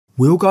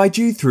We'll guide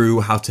you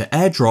through how to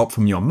airdrop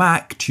from your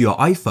Mac to your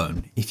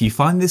iPhone. If you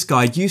find this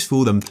guide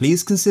useful, then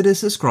please consider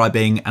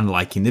subscribing and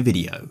liking the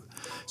video.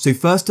 So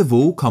first of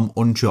all, come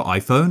onto your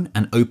iPhone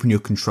and open your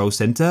control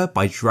center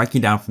by dragging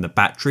down from the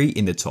battery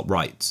in the top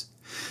right.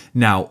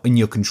 Now, in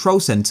your control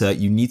center,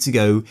 you need to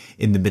go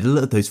in the middle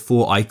of those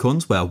four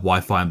icons where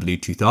Wi-Fi and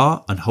Bluetooth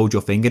are and hold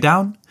your finger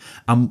down.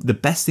 And the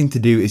best thing to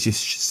do is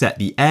just set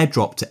the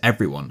airdrop to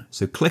everyone.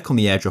 So click on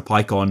the airdrop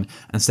icon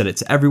and set it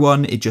to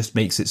everyone. It just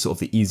makes it sort of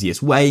the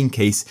easiest way in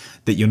case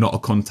that you're not a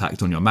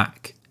contact on your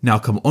Mac. Now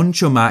come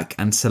onto your Mac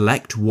and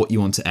select what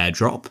you want to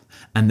airdrop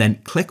and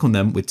then click on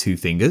them with two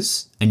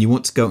fingers, and you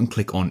want to go and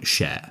click on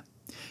share.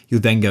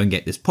 You'll then go and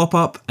get this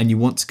pop-up and you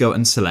want to go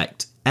and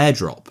select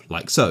airdrop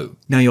like so.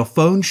 Now your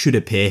phone should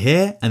appear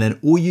here, and then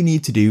all you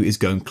need to do is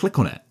go and click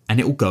on it and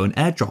it will go and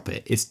airdrop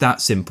it. It's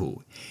that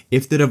simple.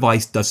 If the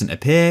device doesn't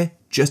appear,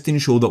 just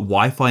ensure that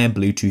Wi-Fi and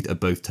Bluetooth are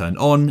both turned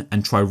on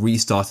and try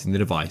restarting the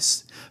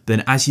device. But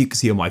then as you can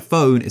see on my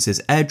phone, it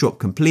says airdrop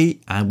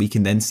complete and we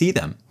can then see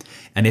them.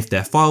 And if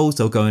they're files,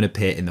 they'll go and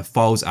appear in the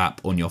Files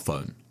app on your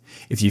phone.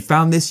 If you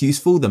found this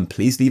useful, then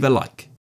please leave a like.